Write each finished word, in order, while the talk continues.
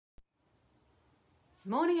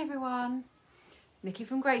Morning everyone, Nikki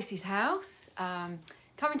from Gracie's house,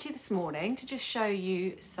 coming to you this morning to just show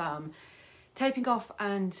you some taping off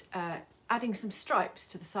and adding some stripes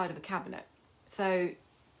to the side of a cabinet. So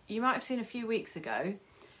you might have seen a few weeks ago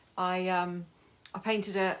I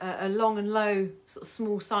painted a long and low sort of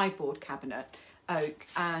small sideboard cabinet, oak,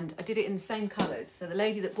 and I did it in the same colours. So the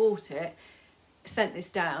lady that bought it sent this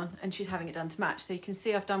down and she's having it done to match. So you can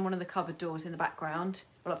see I've done one of the cupboard doors in the background.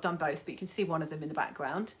 Well, I've done both, but you can see one of them in the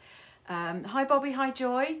background. Hi Bobby, hi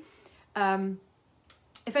Joy.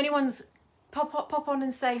 If anyone's pop on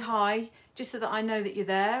and say hi, just so that I know that you're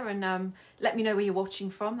there, and let me know where you're watching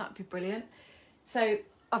from. That'd be brilliant. So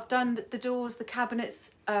I've done the doors, the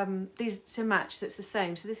cabinets, these to match, so it's the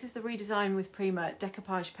same. So this is the Redesign with Prima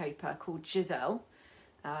decoupage paper called Giselle,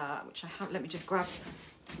 which I have. Let me just grab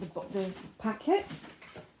the packet.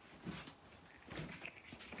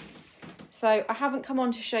 So I haven't come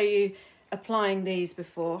on to show you applying these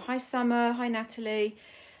before. Hi Summer, hi Natalie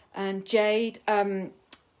and Jade. I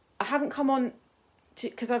haven't come on to,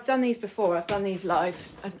 because I've done these before, I've done these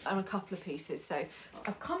live on a couple of pieces. So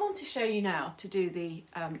I've come on to show you now to do the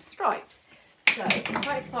stripes. So I'm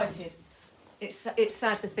quite excited. It's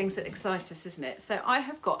sad the things that excite us, isn't it? So I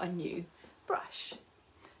have got a new brush.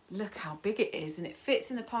 Look how big it is, and it fits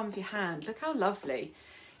in the palm of your hand. Look how lovely.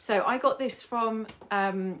 So I got this from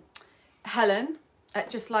Helen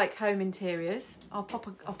at Just Like Home Interiors. I'll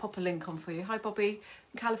pop a link on for you. Hi Bobby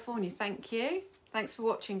from California, thank you. Thanks for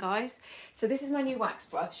watching, guys. So this is my new wax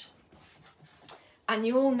brush. And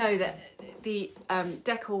you all know that the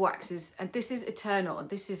Decor Waxes, and this is eternal, and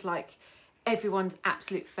this is like everyone's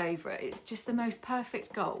absolute favourite. It's just the most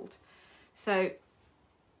perfect gold. So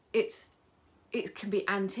it can be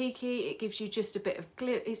antique-y, it gives you just a bit of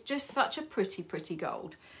glitter. It's just such a pretty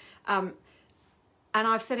gold. And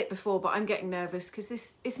I've said it before, but I'm getting nervous because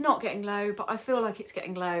it's not getting low, but I feel like it's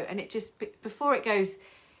getting low, and it just, before it goes,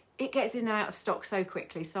 it gets in and out of stock so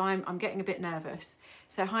quickly, so I'm getting a bit nervous.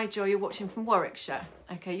 So hi Joy, you're watching from Warwickshire.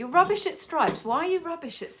 Okay, you're rubbish at stripes. Why are you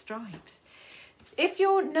rubbish at stripes? If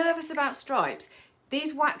you're nervous about stripes,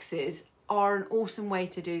 these waxes are an awesome way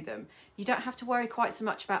to do them. You don't have to worry quite so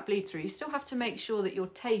much about bleed through. You still have to make sure that your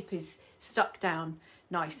tape is stuck down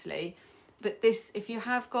nicely. But this, if you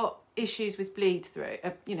have got issues with bleed through,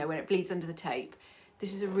 you know, when it bleeds under the tape,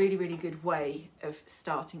 this is a really good way of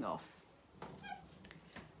starting off.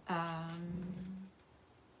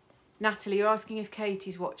 Natalie, you're asking if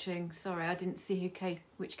Katie's watching. Sorry, I didn't see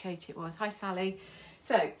which Katie it was. Hi Sally.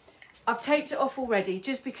 So I've taped it off already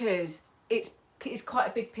just because it's quite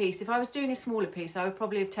a big piece. If I was doing a smaller piece, I would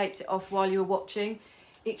probably have taped it off while you were watching.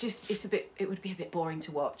 It would be a bit boring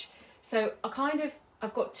to watch. So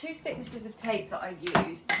I've got two thicknesses of tape that I've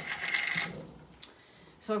used.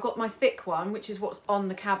 So I've got my thick one, which is what's on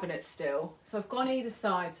the cabinet still. So I've gone either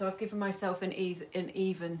side, so I've given myself an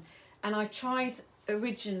even. And I tried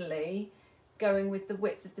originally going with the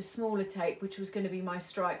width of the smaller tape, which was going to be my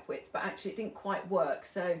stripe width, but actually it didn't quite work.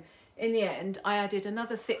 So in the end, I added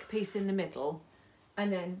another thick piece in the middle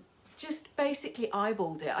and then just basically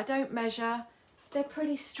eyeballed it. I don't measure. They're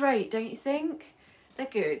pretty straight, don't you think? They're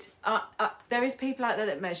good. There is people out there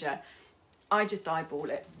that measure. I just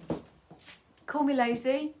eyeball it. Call me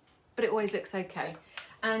lazy, but it always looks okay.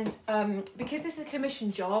 And because this is a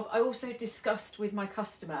commission job, I also discussed with my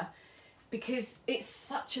customer, because it's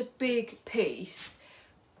such a big piece,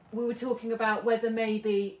 we were talking about whether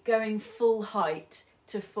maybe going full height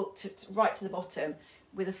to right to the bottom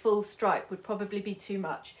with a full stripe would probably be too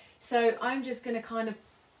much. So I'm just going to kind of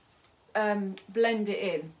blend it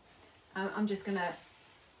in. I'm just going to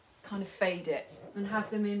kind of fade it and have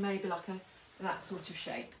them in maybe like that sort of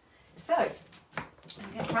shape. So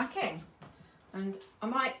I'll get cracking, and I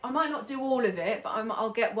might not do all of it, but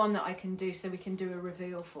I'll get one that I can do so we can do a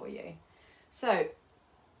reveal for you. So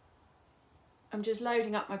I'm just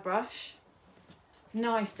loading up my brush.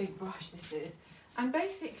 Nice big brush this is, and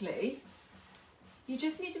basically you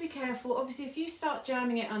just need to be careful. Obviously, if you start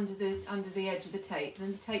jamming it under the edge of the tape,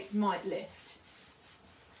 then the tape might lift.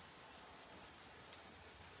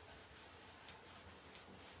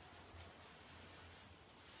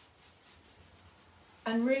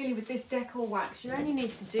 And really, with this Decor Wax, you only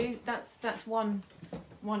need to do, that's one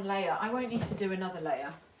layer. I won't need to do another layer.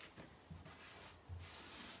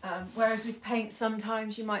 Whereas with paint,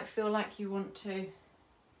 sometimes you might feel like you want to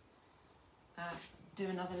do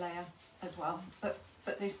another layer as well. But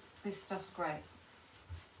this stuff's great.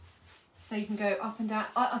 So you can go up and down.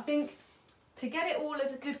 I think to get it all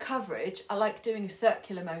as a good coverage, I like doing a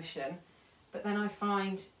circular motion. But then I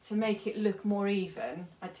find to make it look more even,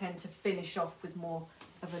 I tend to finish off with more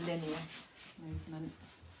of a linear movement.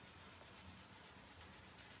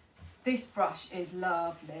 This brush is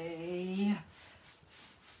lovely.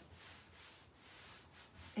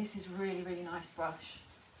 This is really, really nice brush.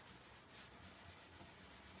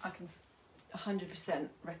 I can 100%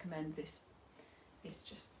 recommend this. It's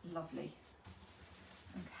just lovely.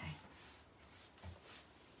 Okay.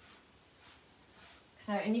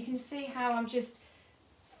 So, and you can see how I'm just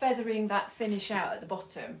feathering that finish out at the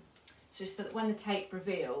bottom, just so that when the tape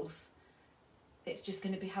reveals, it's just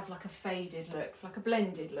going to have like a faded look, like a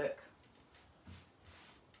blended look.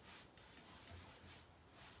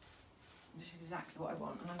 Which is exactly what I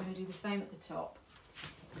want, and I'm going to do the same at the top.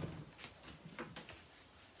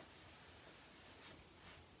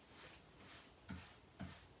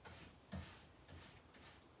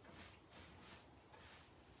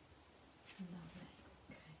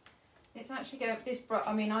 It's actually going, this brush,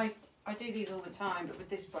 I mean, I do these all the time, but with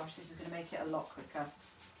this brush, this is going to make it a lot quicker.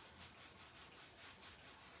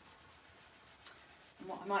 And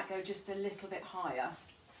what I might go just a little bit higher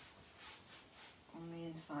on the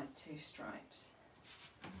inside 2 stripes.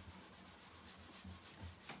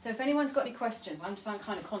 So if anyone's got any questions, I'm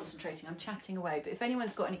kind of concentrating, I'm chatting away, but if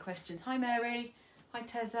anyone's got any questions, hi Mary, hi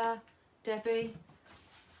Tessa, Debbie.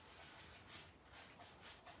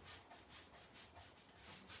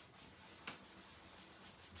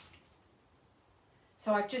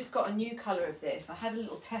 So I've just got a new colour of this. I had a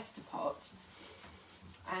little tester pot,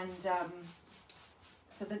 and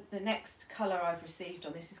so the next colour I've received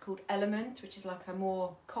on this is called Element, which is like a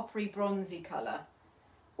more coppery bronzy colour.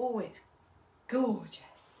 Oh, it's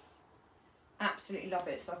gorgeous. Absolutely love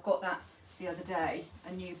it. So I've got that the other day,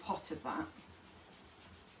 a new pot of that.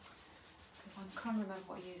 Because I can't remember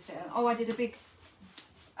what I used it on. Oh, I did a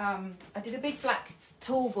big black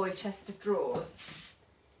tall boy chest of drawers.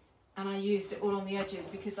 And I used it all on the edges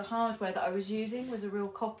because the hardware that I was using was a real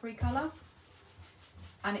coppery colour,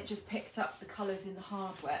 and it just picked up the colours in the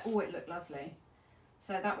hardware. Oh, it looked lovely.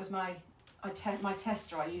 So that was my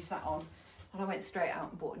tester, I used that on, and I went straight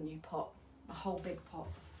out and bought a new pot, a whole big pot,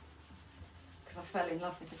 because I fell in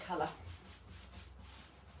love with the colour.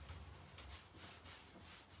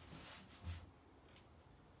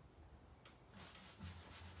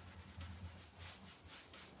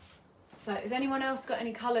 So has anyone else got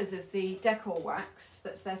any colours of the Decor Wax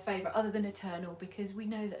that's their favourite, other than Eternal, because we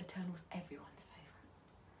know that Eternal's everyone's favourite.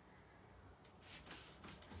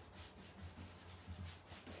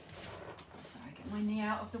 So I get my knee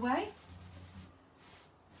out of the way.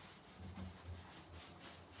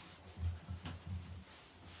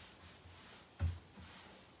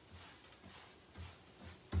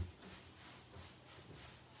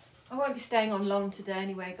 I won't be staying on long today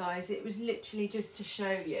anyway, guys. It was literally just to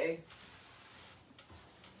show you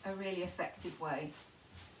a really effective way,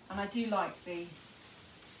 and I do like the, I'm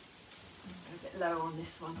going a bit lower on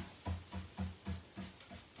this one.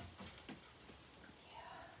 Yeah,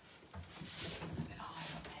 a bit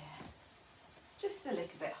higher up here, just a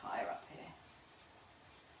little bit higher up here.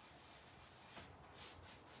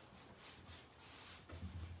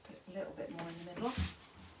 Put a little bit more in the middle.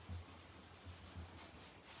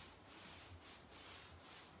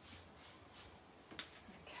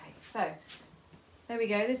 Okay, so there we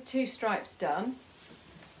go, there's 2 stripes done,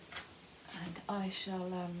 and I shall,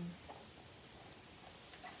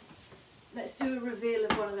 let's do a reveal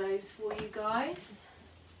of one of those for you guys.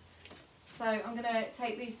 So I'm going to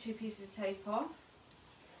take these 2 pieces of tape off,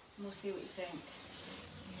 and we'll see what you think.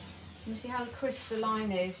 You see how crisp the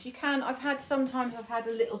line is? You can, sometimes I've had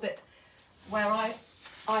a little bit where I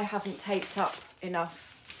haven't taped up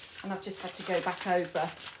enough, and I've just had to go back over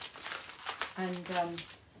and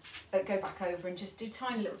just do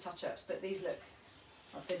tiny little touch-ups, but these look,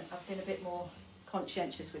 I've been a bit more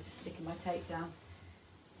conscientious with sticking my tape down.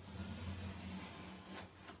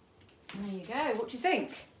 And there you go, what do you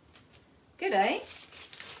think? Good, eh?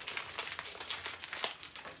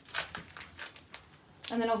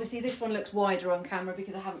 And then obviously this one looks wider on camera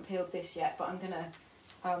because I haven't peeled this yet, but I'm gonna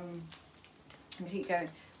keep going.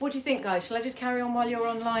 What do you think, guys? Shall I just carry on while you're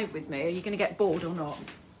on live with me? Are you gonna get bored or not?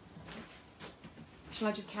 Shall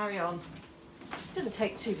I just carry on? It doesn't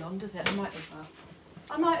take too long, does it?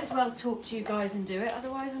 I might as well talk to you guys and do it,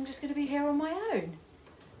 otherwise I'm just going to be here on my own.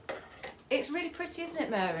 It's really pretty, isn't it,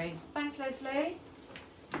 Mary? Thanks, Leslie.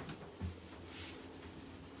 The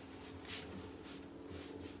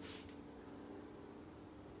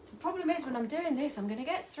problem is when I'm doing this, I'm going to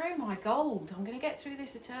get through my gold. I'm going to get through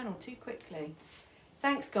this Eternal too quickly.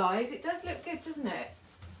 Thanks, guys. It does look good, doesn't it?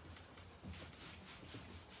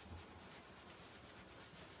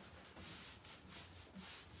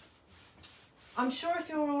 I'm sure if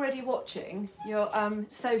you're already watching, you're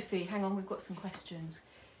Sophie, hang on, we've got some questions.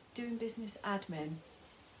 Doing business admin.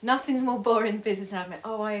 Nothing's more boring than business admin.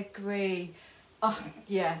 Oh, I agree. Oh,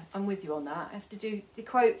 yeah, I'm with you on that. I have to do the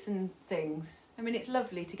quotes and things. I mean, it's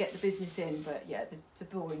lovely to get the business in, but yeah, the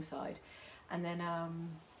boring side. And then,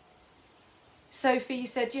 Sophie, you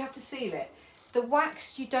said you have to seal it. The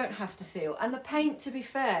wax you don't have to seal, and the paint, to be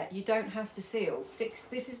fair, you don't have to seal.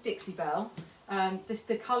 This is Dixie Belle.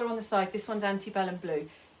 The colour on the side, this one's Antebellum Blue.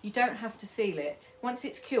 You don't have to seal it. Once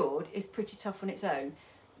it's cured, it's pretty tough on its own.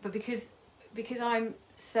 But because I'm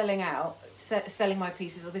selling my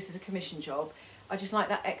pieces, or this is a commission job, I just like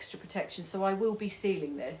that extra protection. So I will be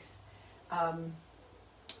sealing this. And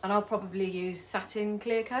I'll probably use satin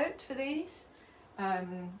clear coat for these.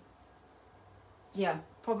 Yeah,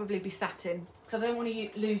 probably be satin, because I don't want to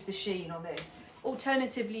lose the sheen on this.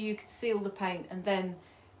 Alternatively, you could seal the paint and then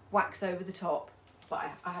wax over the top, but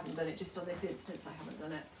I haven't done it. Just on this instance, I haven't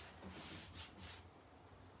done it.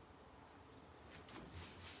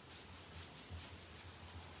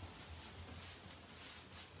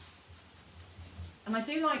 And I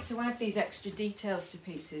do like to add these extra details to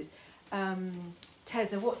pieces.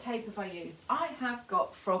 Tessa, what tape have I used? I have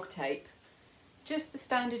got frog tape, just the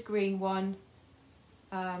standard green one.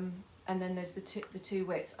 And then there's the two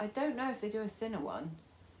widths. I don't know if they do a thinner one,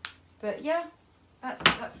 but yeah, that's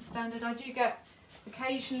the standard. I do get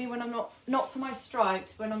occasionally when I'm not for my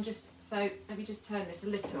stripes, when I'm just, so let me just turn this a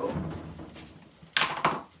little.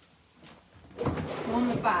 So on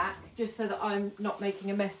the back, just so that I'm not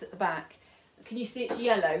making a mess at the back, can you see it's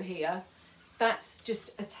yellow here? That's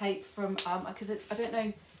just a tape from, because I don't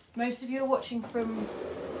know, most of you are watching from,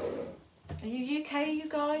 are you UK, you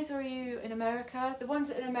guys, or are you in America? The ones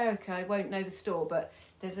that are in America, I won't know the store, but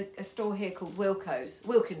there's a store here called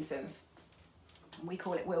Wilkinson's, and we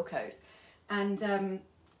call it Wilco's. And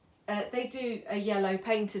they do a yellow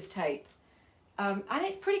painter's tape. And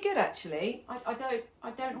it's pretty good, actually.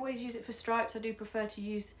 I don't always use it for stripes. I do prefer to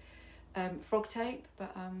use frog tape,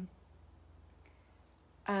 but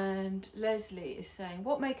and Leslie is saying,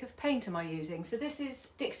 what make of paint am I using? So this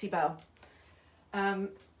is Dixie Belle.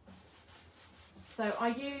 So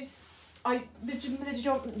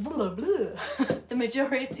the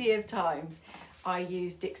majority of times I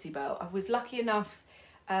use Dixie Belle. I was lucky enough,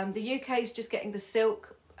 the UK is just getting the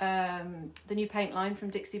silk, the new paint line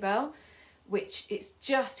from Dixie Belle, which it's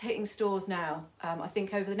just hitting stores now. I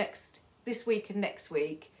think over this week and next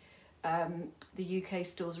week, the UK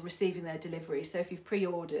stores are receiving their delivery. So if you've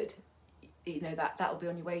pre-ordered, you know, that'll be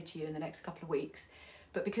on your way to you in the next couple of weeks.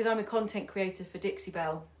 But because I'm a content creator for Dixie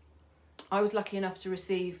Belle, I was lucky enough to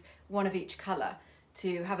receive one of each colour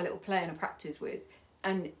to have a little play and a practice with,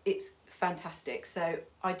 and it's fantastic. So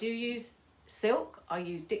I do use silk, I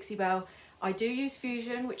use Dixie Belle, I do use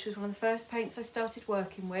Fusion, which was one of the first paints I started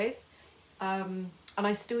working with, and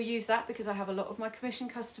I still use that because I have a lot of my commission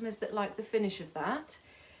customers that like the finish of that.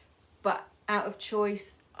 But out of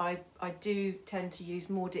choice, I do tend to use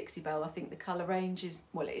more Dixie Belle. I think the colour range is,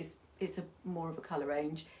 well, it's a more of a colour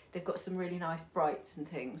range. They've got some really nice brights and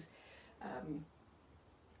things.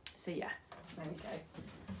 So yeah, there we go.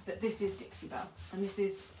 But this is Dixie Belle, and this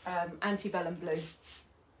is Antebellum Blue.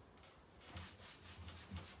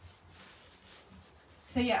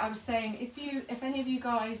 So yeah, I was saying, if any of you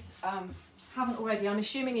guys haven't already, I'm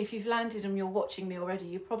assuming if you've landed and you're watching me already,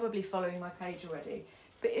 you're probably following my page already.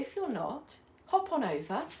 But if you're not, hop on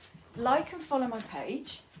over, like and follow my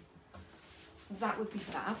page. That would be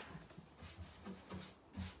fab.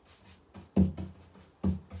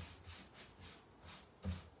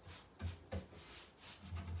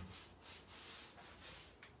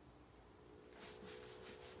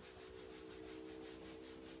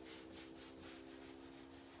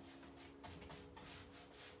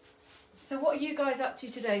 So what are you guys up to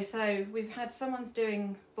today? So we've had someone's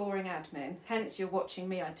doing boring admin, hence you're watching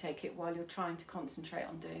me, I take it, while you're trying to concentrate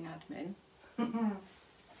on doing admin. A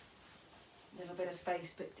little bit of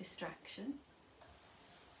Facebook distraction.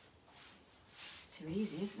 It's too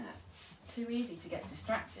easy, isn't it? Too easy to get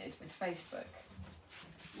distracted with Facebook.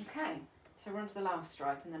 Okay, so we're on to the last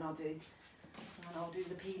stripe, and then I'll do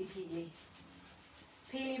the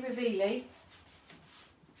peely revealy.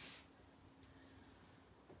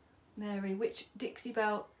 Mary, which Dixie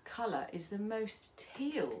Belle colour is the most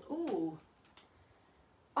teal? Ooh,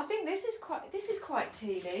 I think this is quite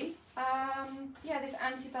tealy. Yeah, this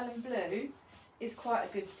Antebellum Blue is quite a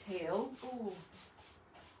good teal. Ooh.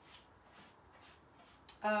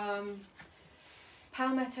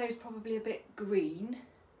 Palmetto is probably a bit green,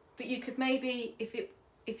 but you could maybe,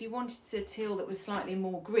 if you wanted a teal that was slightly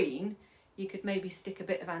more green, you could maybe stick a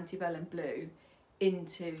bit of Antebellum Blue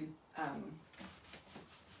into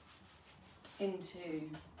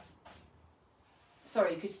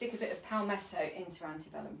sorry, you could stick a bit of palmetto into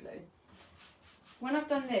antebellum blue. When I've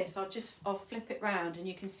done this, I'll flip it round and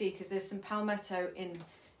you can see, because there's some palmetto in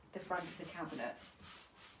the front of the cabinet.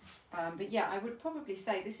 But yeah, I would probably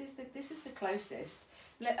say this is the closest.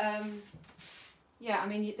 Yeah, I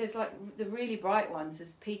mean, there's like the really bright ones.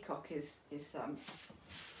 As peacock is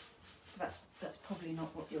that's probably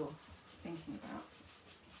not what you're thinking about.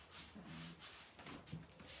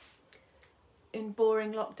 In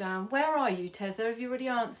boring lockdown, where are you, Tezza? Have you already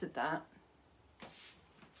answered that?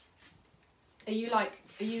 Are you like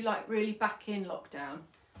really back in lockdown?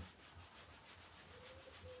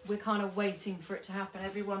 We're kind of waiting for it to happen.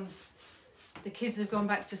 The kids have gone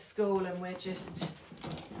back to school and we're just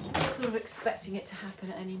sort of expecting it to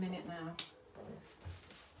happen at any minute now.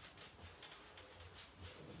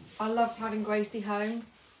 I loved having Gracie home,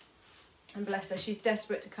 and bless her, she's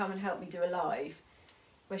desperate to come and help me do a live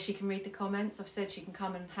where she can read the comments. I've said she can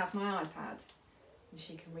come and have my iPad and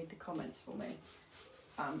she can read the comments for me.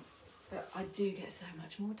 But I do get so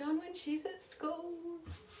much more done when she's at school.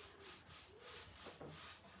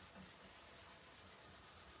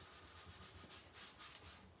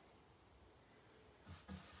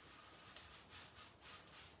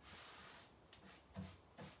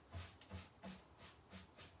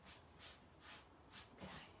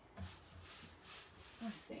 I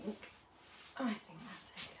think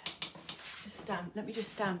that's okay. Let me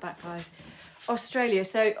just stand back, guys. Australia.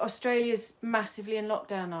 So Australia's massively in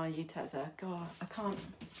lockdown, are you, Tezza? God, I can't.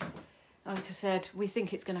 Like I said, we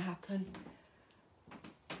think it's going to happen.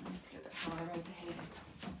 I need to go a bit higher over here.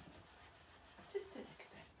 Just a little bit.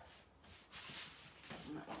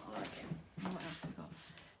 I like it. What else have we got?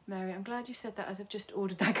 Mary, I'm glad you said that, as I've just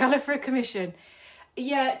ordered that colour for a commission.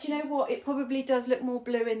 Yeah, do you know what? It probably does look more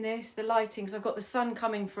blue in this. The lighting, because I've got the sun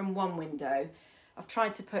coming from one window. I've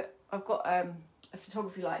got a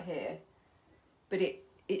photography light here, but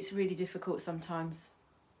it's really difficult sometimes.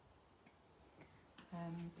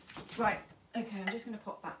 Right, okay, I'm just going to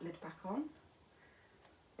pop that lid back on.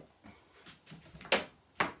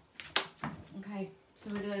 Okay,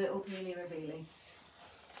 so we'll do a little peely revealy.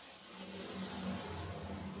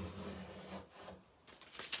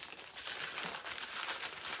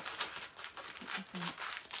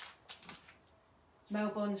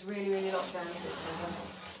 Melbourne's really, really locked down, is it?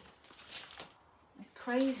 It's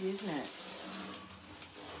crazy, isn't it?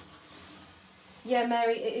 Yeah,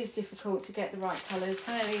 Mary, it is difficult to get the right colours.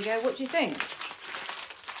 There you go. What do you think?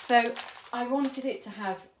 So I wanted it to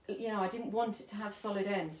have, you know, I didn't want it to have solid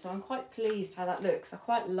ends, so I'm quite pleased how that looks. I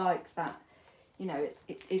quite like that, you know,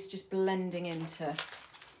 it's just blending into.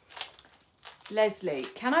 Leslie,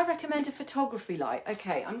 can I recommend a photography light?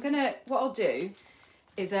 Okay, what I'll do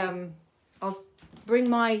is I'll bring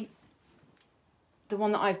the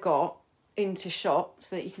one that I've got into shot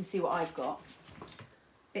so that you can see what I've got.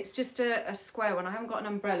 It's just a square one. I haven't got an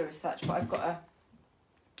umbrella as such, but I've got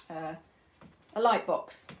a light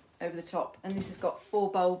box over the top, and this has got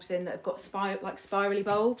 4 bulbs in that have got spirally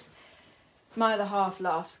bulbs. My other half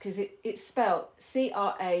laughs because it's spelled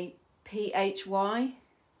C-R-A-P-H-Y.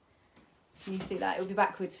 Can you see that? It'll be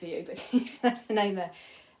backwards for you, but that's the name there.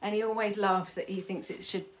 And he always laughs that he thinks it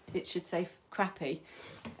should say crappy.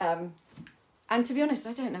 And to be honest,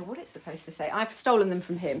 I don't know what it's supposed to say. I've stolen them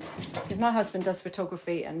from him because my husband does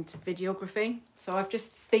photography and videography, so I've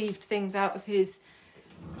just thieved things out of his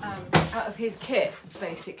kit,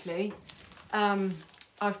 basically.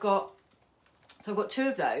 I've got 2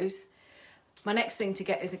 of those. My next thing to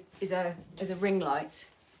get is a ring light.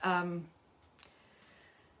 The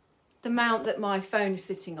mount that my phone is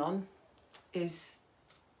sitting on is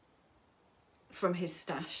from his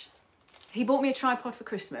stash. He bought me a tripod for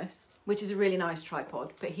Christmas, which is a really nice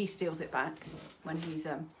tripod, but he steals it back when he's...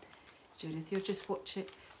 Judith, you're just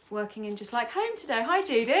working in just like home today. Hi,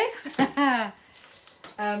 Judith.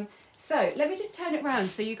 So let me just turn it round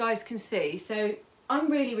so you guys can see. So I'm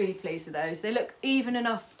really, really pleased with those. They look even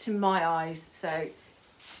enough to my eyes, so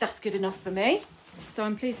that's good enough for me. So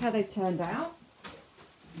I'm pleased how they've turned out.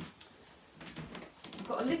 I've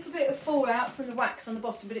got a little bit of fallout from the wax on the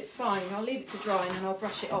bottom, but it's fine. I'll leave it to dry and then I'll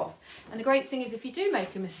brush it off. And the great thing is, if you do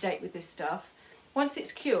make a mistake with this stuff, once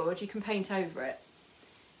it's cured, you can paint over it.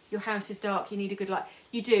 Your house is dark, you need a good light.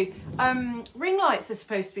 You do. Ring lights are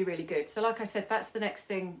supposed to be really good. So like I said, that's the next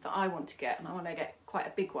thing that I want to get. And I want to get quite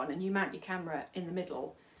a big one. And you mount your camera in the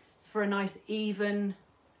middle for a nice even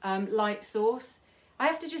light source. I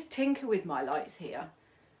have to just tinker with my lights here.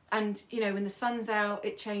 And, you know, when the sun's out,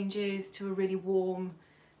 it changes to a really warm,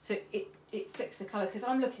 so it flicks the colour. Because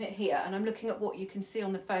I'm looking at here and I'm looking at what you can see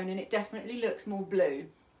on the phone, and it definitely looks more blue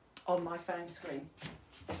on my phone screen.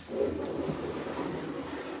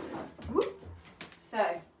 Whoop. So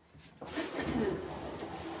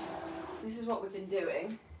this is what we've been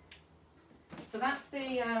doing. So that's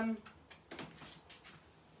the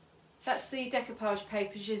decoupage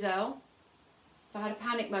paper Giselle. So I had a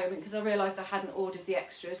panic moment because I realised I hadn't ordered the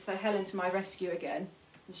extras. So Helen to my rescue again,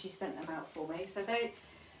 and she sent them out for me. So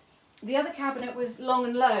the other cabinet was long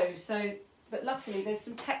and low. So, but luckily there's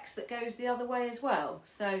some text that goes the other way as well.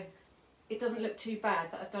 So it doesn't look too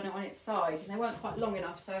bad that I've done it on its side, and they weren't quite long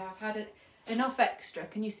enough. So I've had enough extra.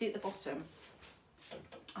 Can you see at the bottom?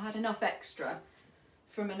 I had enough extra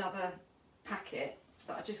from another packet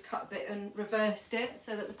that I just cut a bit and reversed it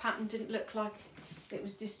so that the pattern didn't look like it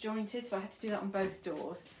was disjointed, so I had to do that on both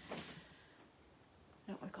doors.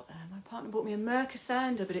 Look what I got there. My partner bought me a Merca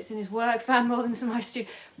sander, but it's in his work van more than my studio.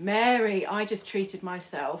 Mary, I just treated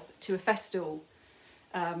myself to a Festool.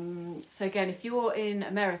 So again, if you're in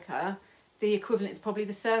America, the equivalent is probably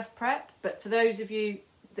the Surf Prep, but for those of you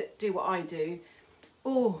that do what I do,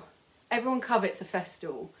 oh, everyone covets a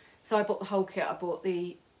Festool. So I bought the whole kit. I bought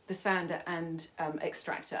the sander and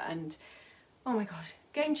extractor, and oh my god,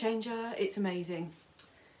 game changer. It's amazing.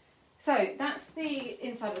 So that's the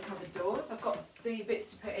inside of the cupboard doors. I've got the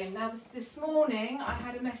bits to put in. Now this morning I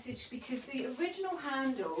had a message because the original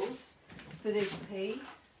handles for this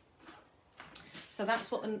piece, so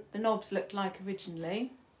that's what the knobs looked like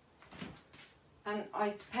originally, and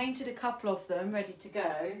I painted a couple of them ready to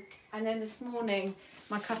go, and then this morning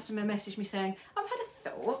my customer messaged me saying, I've had a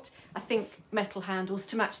thought, I think metal handles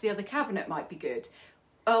to match the other cabinet might be good.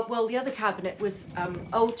 Well, the other cabinet was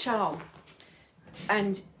Old Charm,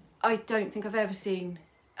 and I don't think I've ever seen,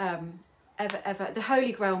 ever, the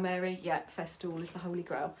Holy Grail, Mary, yeah, Festool is the Holy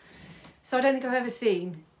Grail. So I don't think I've ever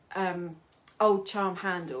seen Old Charm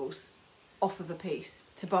handles off of a piece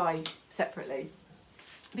to buy separately.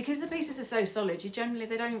 Because the pieces are so solid,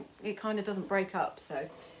 it kind of doesn't break up, so.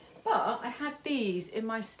 But I had these in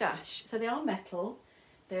my stash, so they are metal,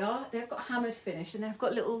 they've got hammered finish, and they've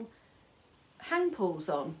got little hang pulls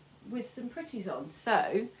on with some pretties on.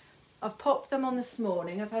 So I've popped them on this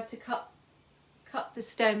morning. I've had to cut the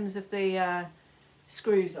stems of the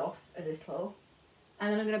screws off a little,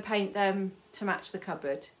 and then I'm going to paint them to match the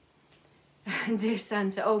cupboard. And dear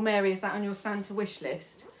Santa, oh Mary, is that on your Santa wish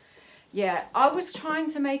list? Yeah, I was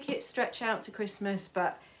trying to make it stretch out to Christmas,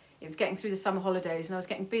 but it was getting through the summer holidays and I was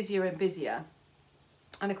getting busier and busier.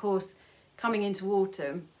 And of course, coming into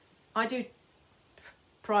autumn, I do,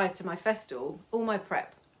 prior to my Festool, all my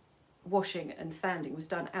prep, washing and sanding was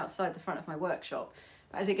done outside the front of my workshop.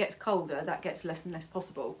 But as it gets colder, that gets less and less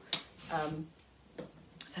possible.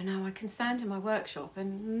 So now I can sand in my workshop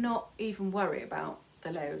and not even worry about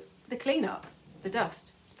the cleanup, the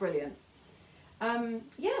dust. It's brilliant.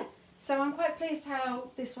 Yeah, so I'm quite pleased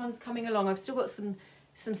how this one's coming along. I've still got some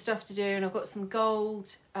stuff to do, and I've got some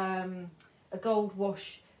gold, a gold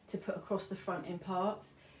wash to put across the front in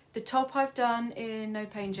parts. The top I've done in No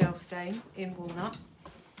Pain Gel Stain in walnut,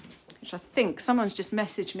 which I think someone's just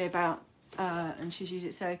messaged me about, and she's used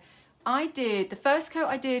it. So I did, the first coat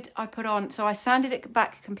I put on, so I sanded it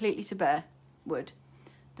back completely to bare wood.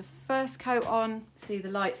 The first coat on, see the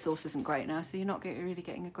light source isn't great now, so you're not really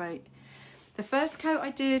getting a great. The first coat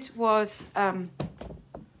I did was,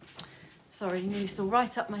 sorry, you nearly saw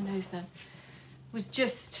right up my nose then, was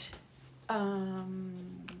just, what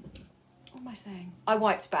am I saying? I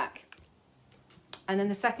wiped back. And then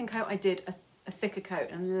the second coat I did a thicker coat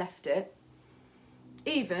and left it,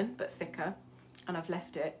 even but thicker, and I've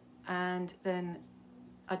left it. And then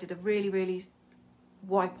I did a really, really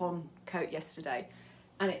wipe-on coat yesterday,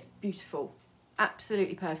 and it's beautiful,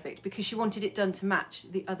 absolutely perfect, because she wanted it done to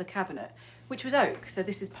match the other cabinet, which was oak, so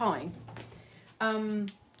this is pine.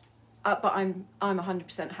 But I'm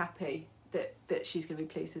 100% happy that she's going to be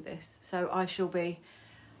pleased with this. So I shall be,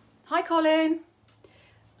 hi Colin,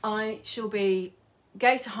 I shall be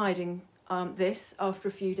gator hiding this after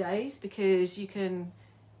a few days, because you can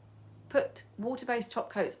put water-based top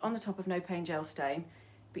coats on the top of No Pain Gel Stain,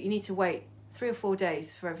 but you need to wait 3 or 4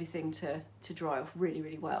 days for everything to dry off really,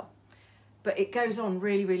 really well. But it goes on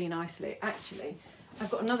really, really nicely. Actually, I've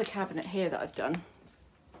got another cabinet here that I've done.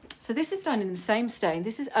 So this is done in the same stain.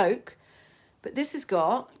 This is oak, but this has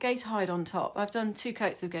got gator hide on top. I've done 2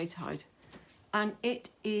 coats of gator hide, and it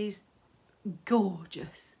is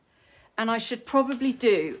gorgeous. And I should probably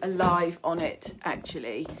do a live on it,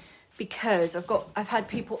 actually, because I've had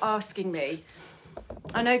people asking me.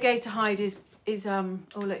 I know gator hide is oh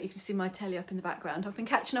look, you can see my telly up in the background. I've been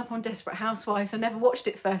catching up on Desperate Housewives. I never watched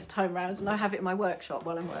it first time round, and I have it in my workshop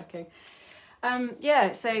while I'm working.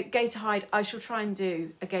 Yeah, so gator hide, I shall try and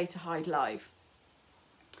do a gator hide live.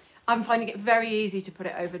 I'm finding it very easy to put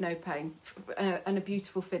it over No Pain and a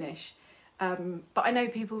beautiful finish. But I know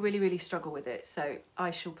people really struggle with it, so I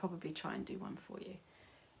shall probably try and do one for you.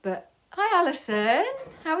 But hi Alison,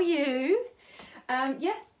 how are you?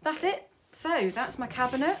 Yeah, that's it. So that's my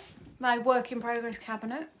cabinet, my work in progress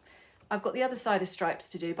cabinet. I've got the other side of stripes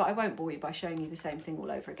to do, but I won't bore you by showing you the same thing all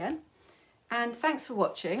over again. And thanks for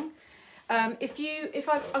watching. I'm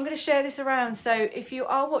going to share this around, so if you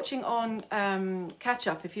are watching on catch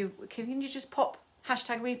up, can you just pop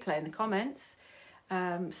 #replay in the comments,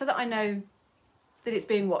 so that I know that it's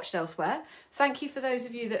being watched elsewhere. Thank you for those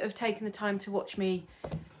of you that have taken the time to watch me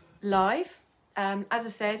live. As I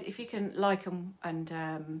said, if you can like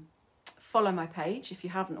and follow my page if you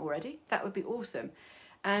haven't already, that would be awesome.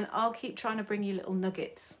 And I'll keep trying to bring you little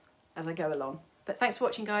nuggets as I go along. But thanks for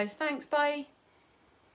watching, guys. Thanks, bye.